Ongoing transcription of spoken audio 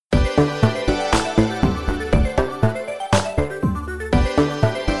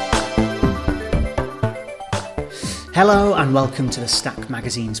Hello and welcome to the Stack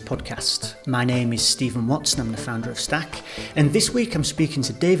Magazine's podcast. My name is Stephen Watson, I'm the founder of Stack, and this week I'm speaking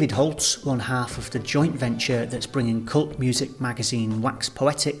to David Holtz, one half of the joint venture that's bringing cult music magazine Wax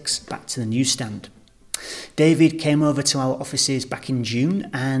Poetics back to the newsstand. David came over to our offices back in June,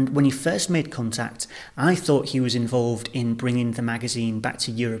 and when he first made contact, I thought he was involved in bringing the magazine back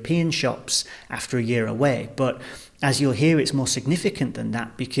to European shops after a year away, but as you'll hear, it's more significant than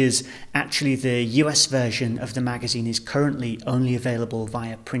that because actually the US version of the magazine is currently only available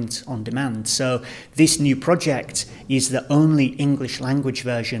via print on demand. So this new project is the only English language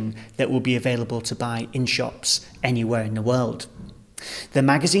version that will be available to buy in shops anywhere in the world. The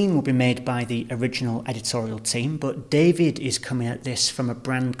magazine will be made by the original editorial team, but David is coming at this from a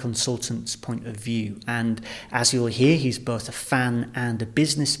brand consultant's point of view. And as you'll hear, he's both a fan and a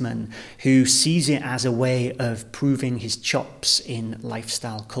businessman who sees it as a way of proving his chops in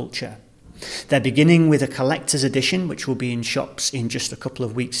lifestyle culture. They're beginning with a collector's edition, which will be in shops in just a couple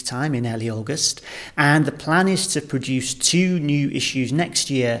of weeks' time in early August. And the plan is to produce 2 new issues next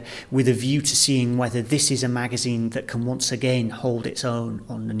year with a view to seeing whether this is a magazine that can once again hold its own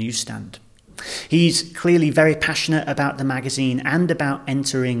on the newsstand. He's clearly very passionate about the magazine and about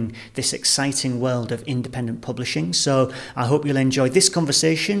entering this exciting world of independent publishing. So I hope you'll enjoy this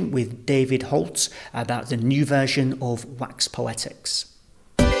conversation with David Holtz about the new version of Wax Poetics.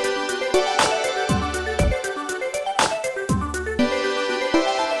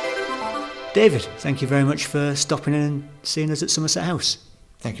 David, thank you very much for stopping in and seeing us at Somerset House.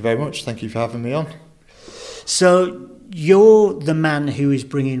 Thank you very much. Thank you for having me on. So you're the man who is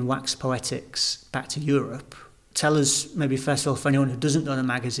bringing Wax Poetics back to Europe. Tell us, maybe first of all, for anyone who doesn't know the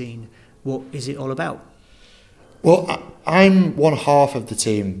magazine, what is it all about? Well, I'm one half of the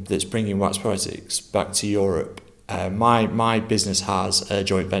team that's bringing Wax Poetics back to Europe. My business has a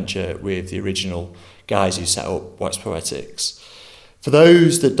joint venture with the original guys who set up Wax Poetics. For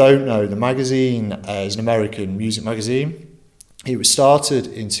those that don't know, the magazine is an American music magazine. It was started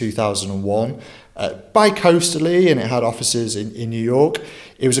in 2001 bi-coastally, and it had offices in New York.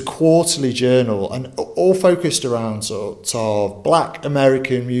 It was a quarterly journal and all focused around sort of black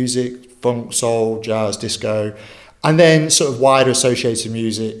American music, funk, soul, jazz, disco, and then sort of wider associated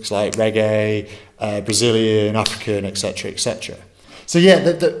musics like reggae, Brazilian, African, etc., etc. So yeah,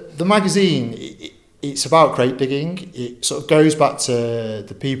 the magazine, it's about crate digging. It sort of goes back to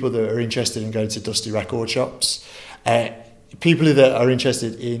the people that are interested in going to dusty record shops, people that are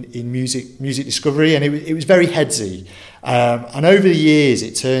interested in music discovery, and it was very headsy. And over the years,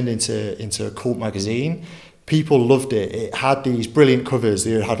 it turned into a cult magazine. People loved it. It had these brilliant covers.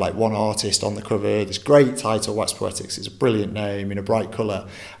 It had like one artist on the cover. This great title, Wax Poetics. It's a brilliant name in a bright colour,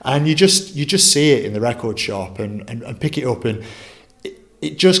 and you just see it in the record shop and pick it up, and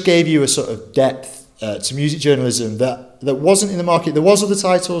it just gave you a sort of depth to music journalism that wasn't in the market. There was other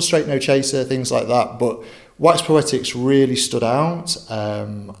titles, Straight No Chaser, things like that, but Wax Poetics really stood out,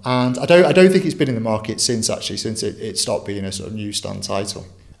 and I don't think it's been in the market since it stopped being a sort of newsstand title.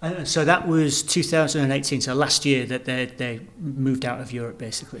 So that was 2018, so last year that they moved out of Europe,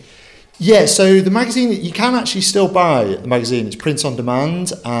 basically. Yeah, so the magazine, you can actually still buy the magazine. It's print on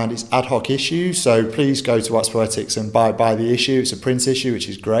demand and it's ad hoc issue. So please go to Wax Poetics and buy the issue. It's a print issue, which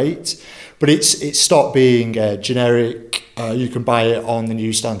is great. But it's stopped being generic. You can buy it on the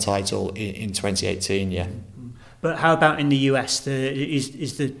newsstand title in 2018, yeah. But how about in the US? That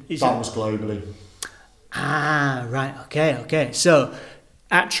was globally. Ah, right, okay. So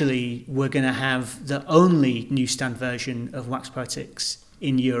actually, we're going to have the only newsstand version of Wax Poetics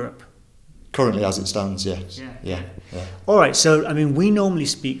in Europe. Currently, as it stands, yes. Yeah. All right, so, I mean, we normally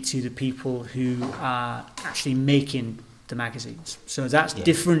speak to the people who are actually making the magazines. So that's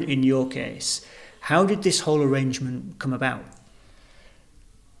different in your case. How did this whole arrangement come about?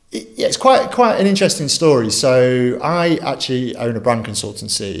 It's quite an interesting story. So I actually own a brand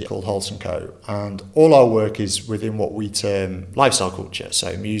consultancy called Holtz & Co. And all our work is within what we term lifestyle culture.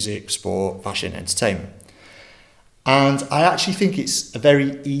 So music, sport, fashion, entertainment. And I actually think it's a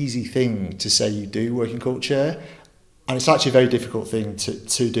very easy thing to say you do work in culture, and it's actually a very difficult thing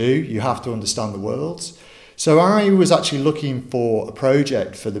to do. You have to understand the world. So I was actually looking for a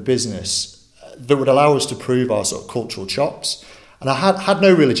project for the business that would allow us to prove our sort of cultural chops. And I had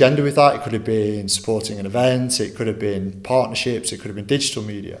no real agenda with that. It could have been supporting an event, it could have been partnerships, it could have been digital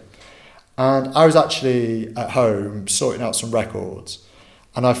media. And I was actually at home sorting out some records,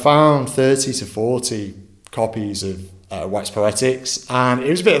 and I found 30 to 40 copies of Wax Poetics, and it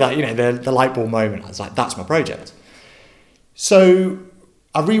was a bit of that, the light bulb moment. I was like, that's my project. So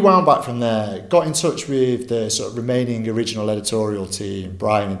I rewound back from there, got in touch with the sort of remaining original editorial team,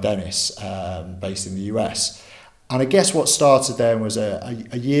 Brian and Dennis, based in the US, And I guess what started then was a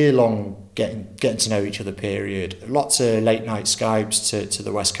year-long getting to know each other period. Lots of late-night Skypes to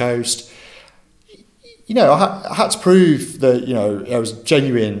the West Coast. You know, I had to prove that, you know, I was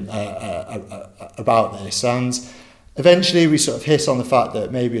genuine about this. And eventually we sort of hit on the fact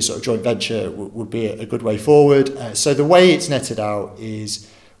that maybe a sort of joint venture would be a good way forward. So the way it's netted out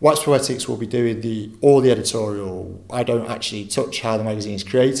is Wax Poetics will be doing all the editorial. I don't actually touch how the magazine's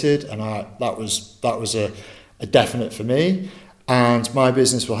created, and that was a definite for me. And my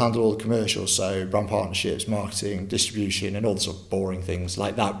business will handle all the commercials, so brand partnerships, marketing, distribution, and all the sort of boring things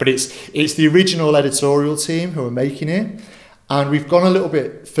like that. But it's the original editorial team who are making it, and we've gone a little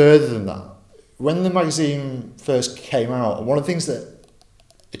bit further than that. When the magazine first came out, one of the things that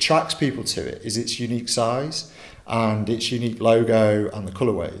attracts people to it is its unique size and its unique logo and the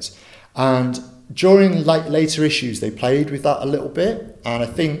colourways. And during later issues, they played with that a little bit, and I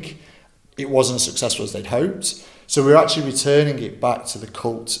think it wasn't as successful as they'd hoped. So we're actually returning it back to the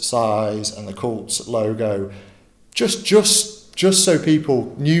cult size and the cult logo, just so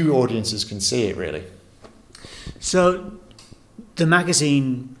people, new audiences, can see it really. So the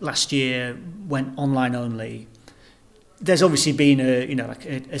magazine last year went online only. There's obviously been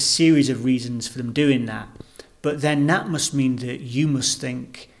a series of reasons for them doing that, but then that must mean that you must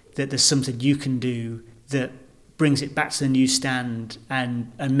think that there's something you can do that brings it back to the newsstand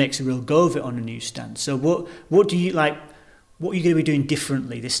and makes a real go of it on a newsstand. So what do you like? What are you going to be doing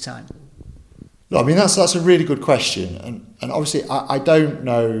differently this time? No, I mean that's a really good question, and obviously I don't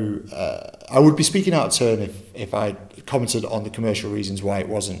know. I would be speaking out of turn if I commented on the commercial reasons why it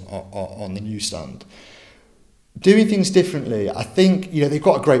wasn't on the newsstand. Doing things differently, I think, you know, they've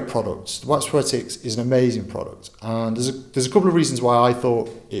got a great product. The Wax Poetics is an amazing product, and there's a couple of reasons why I thought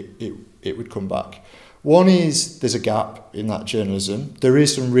it would come back. One is there's a gap in that journalism. There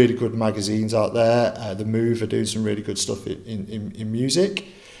is some really good magazines out there. The Move are doing some really good stuff in music.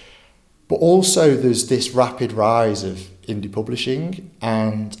 But also there's this rapid rise of indie publishing,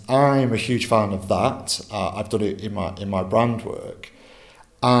 and I'm a huge fan of that. I've done it in my brand work.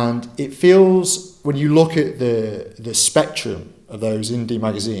 And it feels, when you look at the spectrum of those indie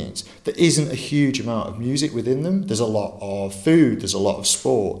magazines, there isn't a huge amount of music within them. There's a lot of food, there's a lot of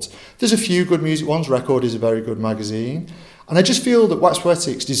sport. There's a few good music ones. Record is a very good magazine. And I just feel that Wax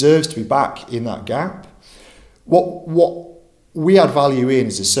Poetics deserves to be back in that gap. What we add value in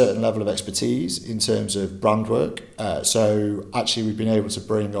is a certain level of expertise in terms of brand work. So actually we've been able to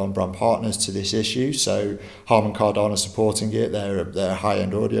bring on brand partners to this issue. So Harman Kardon are supporting it. They're a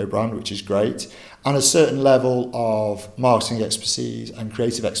high-end audio brand, which is great. And a certain level of marketing expertise and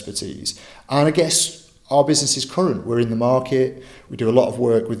creative expertise. And I guess our business is current. We're in the market. We do a lot of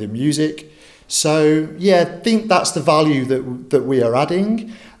work within music. So yeah, I think that's the value that we are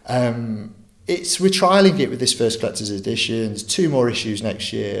adding. We're trialling it with this first collector's edition. There's 2 more issues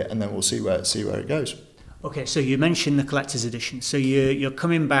next year, and then we'll see where it goes. Okay, so you mentioned the collector's edition. So you're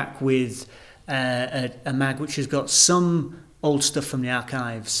coming back with a mag which has got some old stuff from the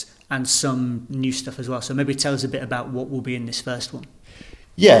archives and some new stuff as well. So maybe tell us a bit about what will be in this first one.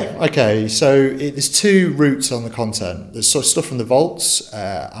 Yeah, okay. So there's 2 routes on the content. There's sort of stuff from the vaults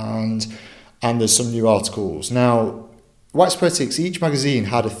and there's some new articles. Now, Wax Poetics, each magazine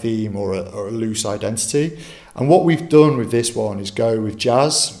had a theme or a loose identity, and what we've done with this one is go with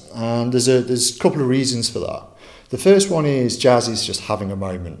jazz, and there's a couple of reasons for that. The first one is jazz is just having a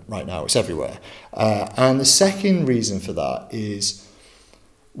moment right now; it's everywhere, and the second reason for that is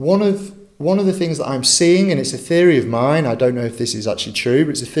one of the things that I'm seeing, and it's a theory of mine. I don't know if this is actually true,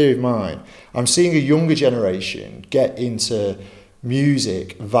 but it's a theory of mine. I'm seeing a younger generation get into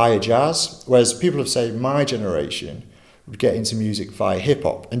music via jazz, whereas people have said my generation would get into music via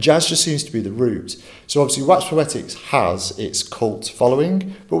hip-hop, and jazz just seems to be the route. So obviously Wax Poetics has its cult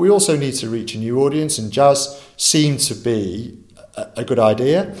following, but we also need to reach a new audience, and jazz seemed to be a good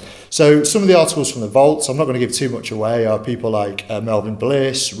idea. So some of the articles from the vaults, I'm not going to give too much away, are people like Melvin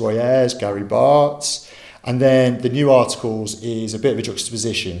Bliss, Roy Ayers, Gary Bartz, and then the new articles is a bit of a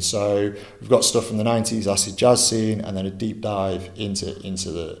juxtaposition. So we've got stuff from the 90s acid jazz scene, and then a deep dive into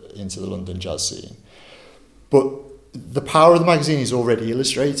the London jazz scene. But the power of the magazine is already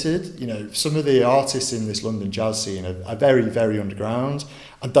illustrated. You know, some of the artists in this London jazz scene are very, very underground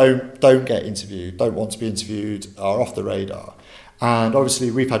and don't get interviewed, don't want to be interviewed, are off the radar. And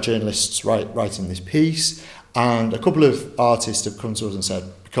obviously we've had journalists writing this piece, and a couple of artists have come to us and said,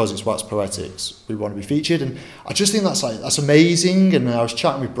 because it's Wax Poetics, we want to be featured. And I just think that's amazing. And I was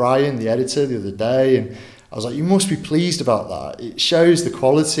chatting with Brian, the editor, the other day, and I was like, you must be pleased about that. It shows the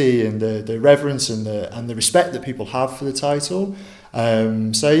quality and the reverence and the respect that people have for the title.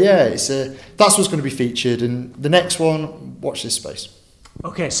 So yeah, that's what's going to be featured, and the next one, watch this space.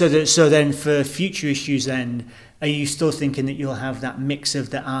 Okay, so then for future issues, then are you still thinking that you'll have that mix of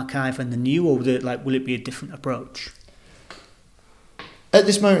the archive and the new, or will it be a different approach? At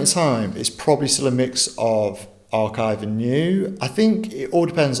this moment in time, it's probably still a mix of archive and new. I think it all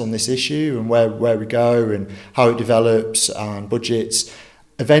depends on this issue and where we go and how it develops and budgets.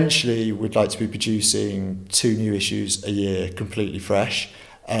 Eventually, we'd like to be producing 2 new issues a year, completely fresh.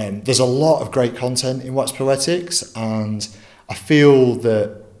 There's a lot of great content in Wax Poetics, and I feel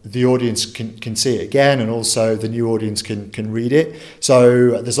that the audience can see it again, and also the new audience can read it.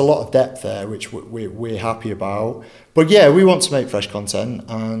 So there's a lot of depth there, which we're happy about. But yeah, we want to make fresh content,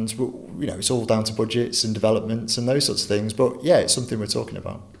 and it's all down to budgets and developments and those sorts of things. But yeah, it's something we're talking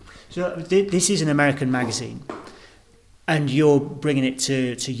about. So this is an American magazine, and you're bringing it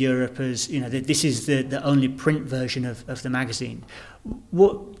to Europe as, this is the only print version of the magazine.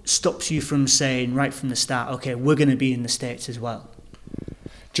 What stops you from saying right from the start, okay, we're going to be in the States as well?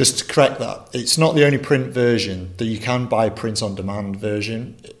 Just to correct that, it's not the only print version. That you can buy a print-on-demand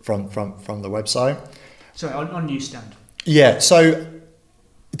version from the website. Sorry, on newsstand? Yeah, so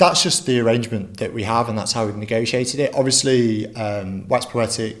that's just the arrangement that we have, and that's how we've negotiated it. Obviously, Wax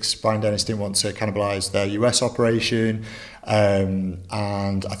Poetics, Brian Dennis didn't want to cannibalise their US operation, and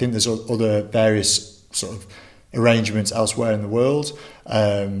I think there's other various sort of arrangements elsewhere in the world.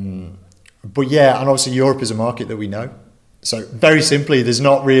 But yeah, and obviously Europe is a market that we know. So very simply, there's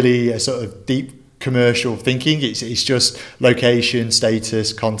not really a sort of deep commercial thinking. It's just location,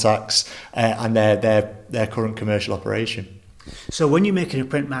 status, contacts, and their current commercial operation. So when you're making a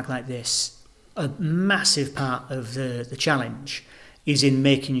print mag like this, a massive part of the challenge is in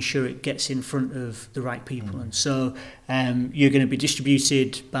making sure it gets in front of the right people. And so you're going to be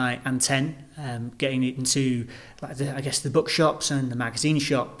distributed by Antenn, getting it into, the bookshops and the magazine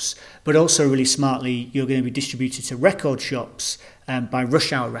shops, but also really smartly, you're going to be distributed to record shops by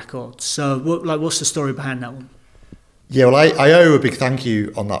Rush Hour Records. So what's the story behind that one? Yeah, well, I owe a big thank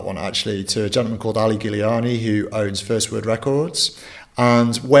you on that one, actually, to a gentleman called Ali Giuliani, who owns First Word Records.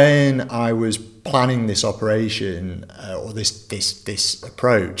 And when I was planning this operation or this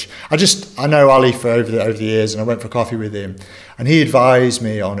approach, I know Ali for over the years, and I went for coffee with him, and he advised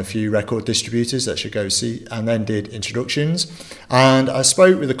me on a few record distributors that I should go see, and then did introductions. And I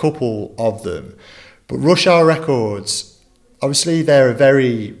spoke with a couple of them, but Rush Hour Records, obviously, they're a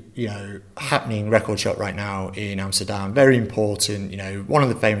very happening record shop right now in Amsterdam, very important, one of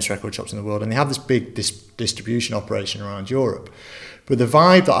the famous record shops in the world, and they have this big distribution operation around Europe. But the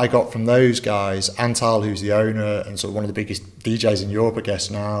vibe that I got from those guys, Antal, who's the owner and sort of one of the biggest DJs in Europe, I guess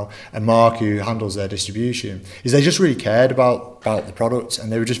now, and Mark, who handles their distribution, is they just really cared about the product,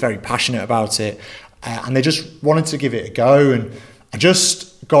 and they were just very passionate about it, and they just wanted to give it a go. And I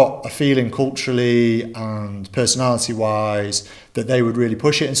just got a feeling culturally and personality-wise that they would really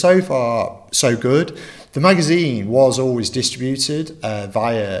push it, and so far, so good. The magazine was always distributed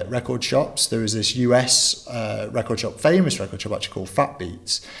via record shops. There was this US famous record shop actually called Fat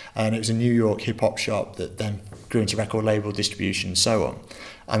Beats, and it was a New York hip-hop shop that then grew into record label distribution and so on.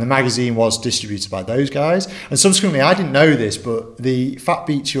 And the magazine was distributed by those guys. And subsequently, I didn't know this, but the Fat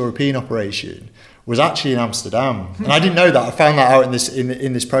Beats European operation was actually in Amsterdam. And I didn't know that. I found that out in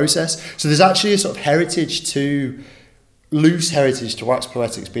this process. So there's actually a sort of loose heritage to Wax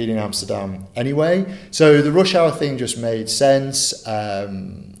Poetics being in Amsterdam anyway. So the Rush Hour thing just made sense.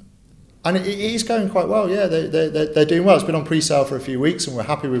 And it is going quite well. Yeah, they're doing well. It's been on pre-sale for a few weeks, and we're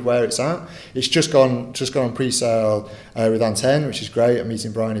happy with where it's at. It's just gone on pre-sale with Antenn, which is great. I'm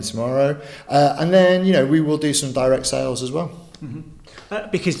meeting Bryony tomorrow. And then, we will do some direct sales as well. Mm-hmm.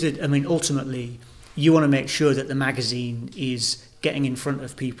 Because, ultimately, you want to make sure that the magazine is getting in front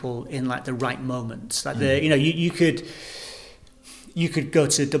of people in the right moments. You could go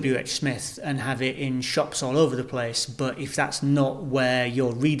to WH Smith and have it in shops all over the place, but if that's not where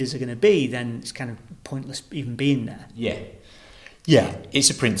your readers are going to be, then it's kind of pointless even being there. Yeah, it's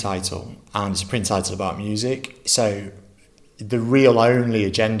a print title, and it's a print title about music. So the real only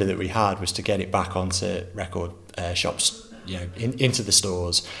agenda that we had was to get it back onto record shops, into the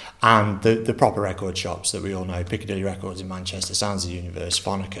stores, and the proper record shops that we all know: Piccadilly Records in Manchester, Sounds of the Universe,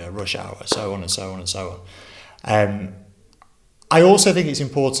 Phonica, Rush Hour, so on and so on and so on. I also think it's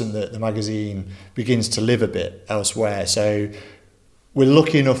important that the magazine begins to live a bit elsewhere. So we're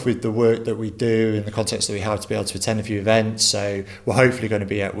lucky enough with the work that we do in the context that we have to be able to attend a few events. So we're hopefully going to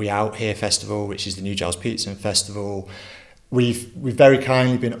be at We Out Here Festival, which is the New Giles Peterson Festival. We've very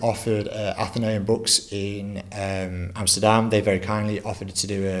kindly been offered Athenaeum Books in Amsterdam. They very kindly offered to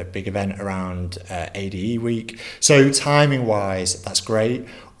do a big event around ADE Week. So timing-wise, that's great.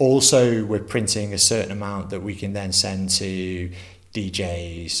 Also, we're printing a certain amount that we can then send to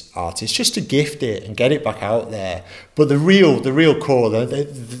DJs, artists, just to gift it and get it back out there. But the real core, the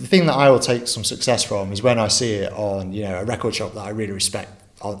thing that I will take some success from is when I see it on, you know, a record shop that I really respect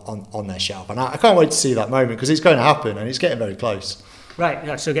on their shelf, and I can't wait to see that moment, because it's going to happen and it's getting very close.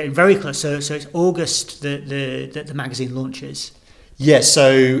 Right, so getting very close. So it's August that the magazine launches. Yeah,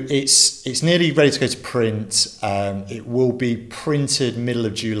 so it's nearly ready to go to print. It will be printed middle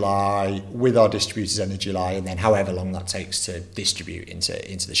of July with our distributors end of July, and then however long that takes to distribute into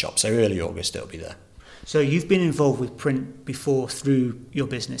the shop. So early August it'll be there. So you've been involved with print before through your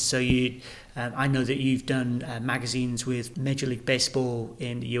business. So I know that you've done magazines with Major League Baseball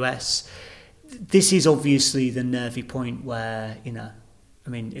in the US. This is obviously the nervy point where, you know, I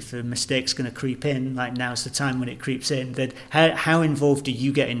mean, if a mistake's going to creep in, like now's the time when it creeps in. That how involved do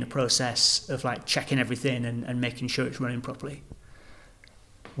you get in the process of like checking everything and making sure it's running properly?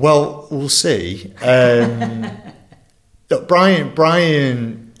 Well, we'll see. Look,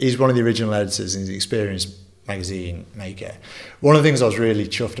 Brian is one of the original editors and he's an experienced magazine maker. One of the things I was really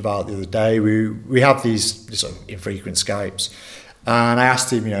chuffed about the other day, we have these sort of infrequent Skypes, and I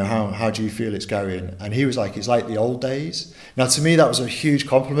asked him, you know, how do you feel it's going? And he was like, it's like the old days. Now, to me, that was a huge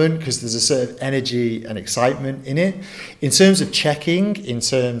compliment, because there's a sort of energy and excitement in it. In terms of checking, in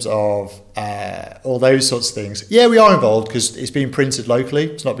terms of all those sorts of things, yeah, we are involved, because it's being printed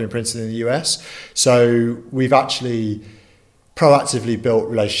locally. It's not being printed in the US. So we've actually proactively built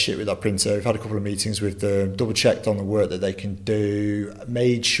relationship with our printer. We've had a couple of meetings with them, double checked on the work that they can do,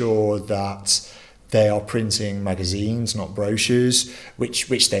 made sure that they are printing magazines, not brochures,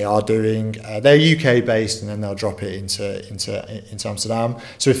 which they are doing. They're UK based, and then they'll drop it into Amsterdam.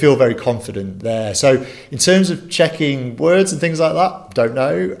 So we feel very confident there. So in terms of checking words and things like that, don't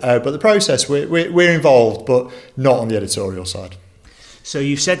know. But the process, we're involved, but not on the editorial side. So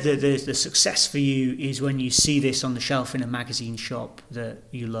you said that the success for you is when you see this on the shelf in a magazine shop that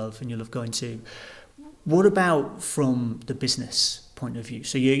you love and you love going to. What about from the business point of view?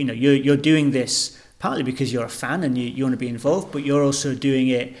 So you're doing this partly because you're a fan and you want to be involved, but you're also doing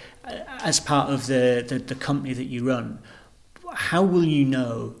it as part of the company that you run. How will you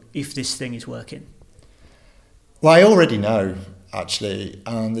know if this thing is working? Well, I already know, actually,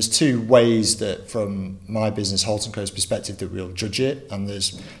 and there's two ways that, from my business, Holt & Co.'s perspective, that we'll judge it. And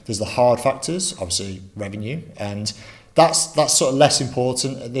there's the hard factors, obviously revenue, and that's sort of less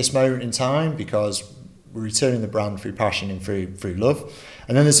important at this moment in time, because we're returning the brand through passion and through love.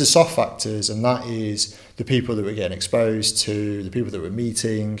 And then there's the soft factors, and that is the people that we're getting exposed to, the people that we're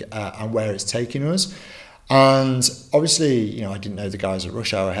meeting, and where it's taking us. And obviously, you know, I didn't know the guys at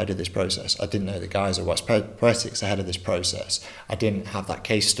Rush Hour ahead of this process. I didn't know the guys at Wax Poetics ahead of this process. I didn't have that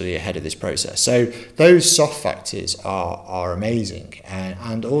case study ahead of this process. So those soft factors are amazing.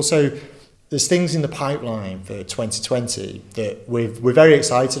 And also, there's things in the pipeline for 2020 that we're very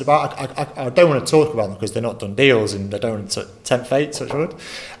excited about. I don't want to talk about them because they're not done deals, and I don't want to tempt fate, such wood.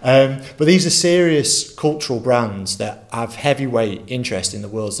 But these are serious cultural brands that have heavyweight interest in the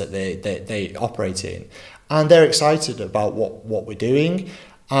worlds that they operate in. And they're excited about what we're doing.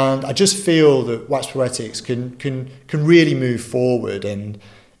 And I just feel that Wax Poetics can really move forward, and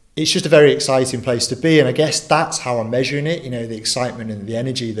it's just a very exciting place to be. And I guess that's how I'm measuring it, you know, the excitement and the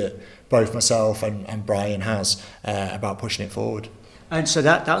energy that both myself and Brian has about pushing it forward. And so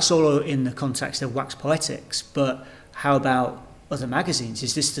that's all in the context of Wax Poetics, but how about other magazines?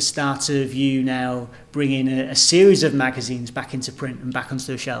 Is this the start of you now bringing a series of magazines back into print and back onto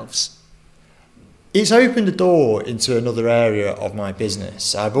the shelves? It's opened a door into another area of my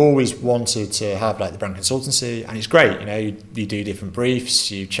business. I've always wanted to have like the brand consultancy, and it's great, you know, you do different briefs,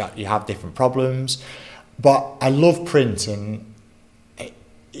 you chat, you have different problems, but I love print, and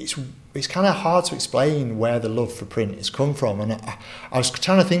it's kind of hard to explain where the love for print has come from. And I was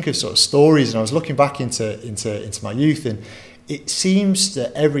trying to think of sort of stories, and I was looking back into my youth, and it seems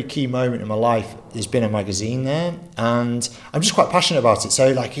that every key moment in my life there's been a magazine there, and I'm just quite passionate about it.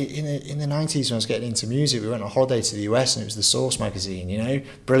 So like in the 90s, when I was getting into music, we went on holiday to the US, and it was the Source magazine, you know,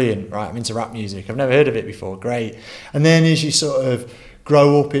 brilliant, right? I'm into rap music, I've never heard of it before, great. And then as you sort of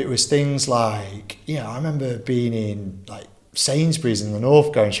grow up, it was things like, you know, I remember being in like Sainsbury's in the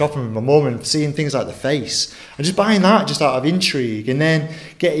north, going shopping with my mum and seeing things like The Face and just buying that just out of intrigue, and then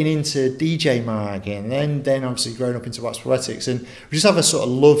getting into DJ Mag, and then obviously growing up into Wax Poetics, and we just have a sort of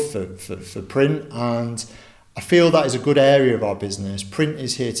love for print. And I feel that is a good area of our business. Print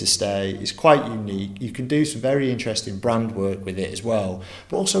is here to stay. It's quite unique. You can do some very interesting brand work with it as well.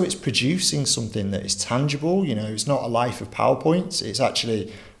 But also it's producing something that is tangible. You know, it's not a life of PowerPoints. It's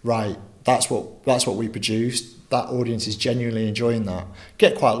actually, right, that's what we produced. That audience is genuinely enjoying that.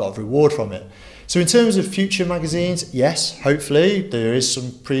 Get quite a lot of reward from it. So in terms of future magazines, yes, hopefully there is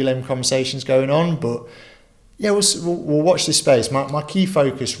some prelim conversations going on. But yeah, we'll watch this space. My key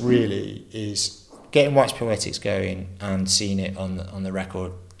focus really is getting Wax Poetics going and seeing it on the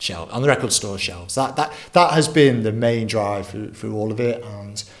record shelf, on the record store shelves. That has been the main drive through all of it,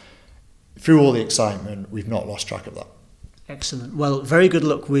 and through all the excitement, we've not lost track of that. Excellent. Well, very good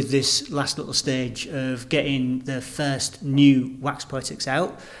luck with this last little stage of getting the first new Wax Poetics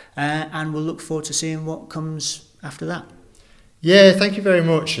out, and we'll look forward to seeing what comes after that. Yeah, thank you very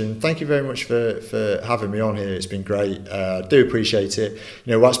much, and thank you very much for having me on here. It's been great. I do appreciate it.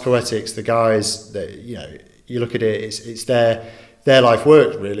 You know, Wax Poetics, the guys that, you know, you look at it, it's their life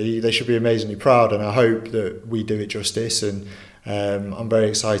work really. They should be amazingly proud, and I hope that we do it justice. And I'm very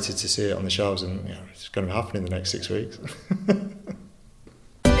excited to see it on the shelves, and you know, it's going to happen in the next 6 weeks.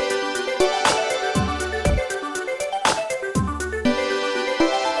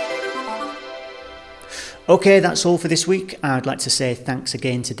 Okay, that's all for this week. I'd like to say thanks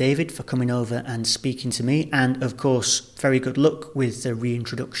again to David for coming over and speaking to me, and of course, very good luck with the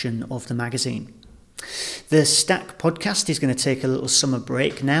reintroduction of the magazine. The Stack podcast is going to take a little summer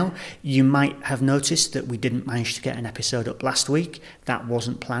break now. You might have noticed that we didn't manage to get an episode up last week. That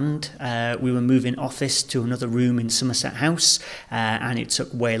wasn't planned. We were moving office to another room in Somerset House, and it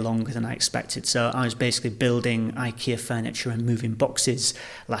took way longer than I expected. So I was basically building IKEA furniture and moving boxes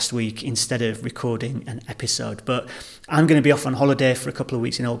last week instead of recording an episode. But I'm going to be off on holiday for a couple of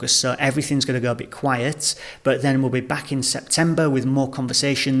weeks in August, so everything's going to go a bit quiet. But then we'll be back in September with more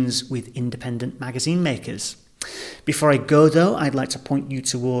conversations with independent magazine makers. Before I go though, I'd like to point you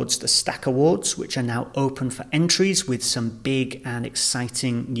towards the Stack Awards, which are now open for entries with some big and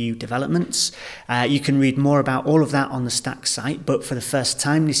exciting new developments. You can read more about all of that on the Stack site, but for the first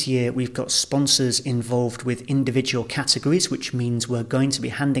time this year, we've got sponsors involved with individual categories, which means we're going to be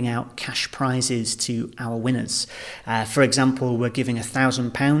handing out cash prizes to our winners. For example, we're giving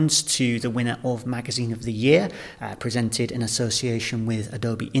 £1,000 to the winner of Magazine of the Year, presented in association with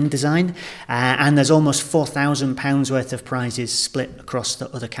Adobe InDesign, and there's almost £4,000 worth of prizes split across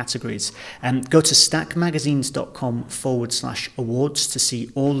the other categories. Go to stackmagazines.com/awards to see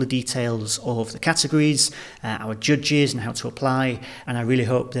all the details of the categories, our judges and how to apply. And I really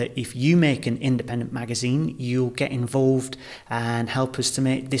hope that if you make an independent magazine, you'll get involved and help us to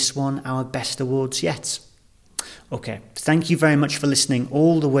make this one our best awards yet. Okay, thank you very much for listening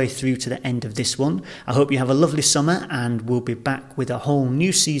all the way through to the end of this one. I hope you have a lovely summer, and we'll be back with a whole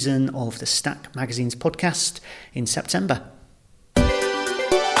new season of the Stack Magazines podcast in September.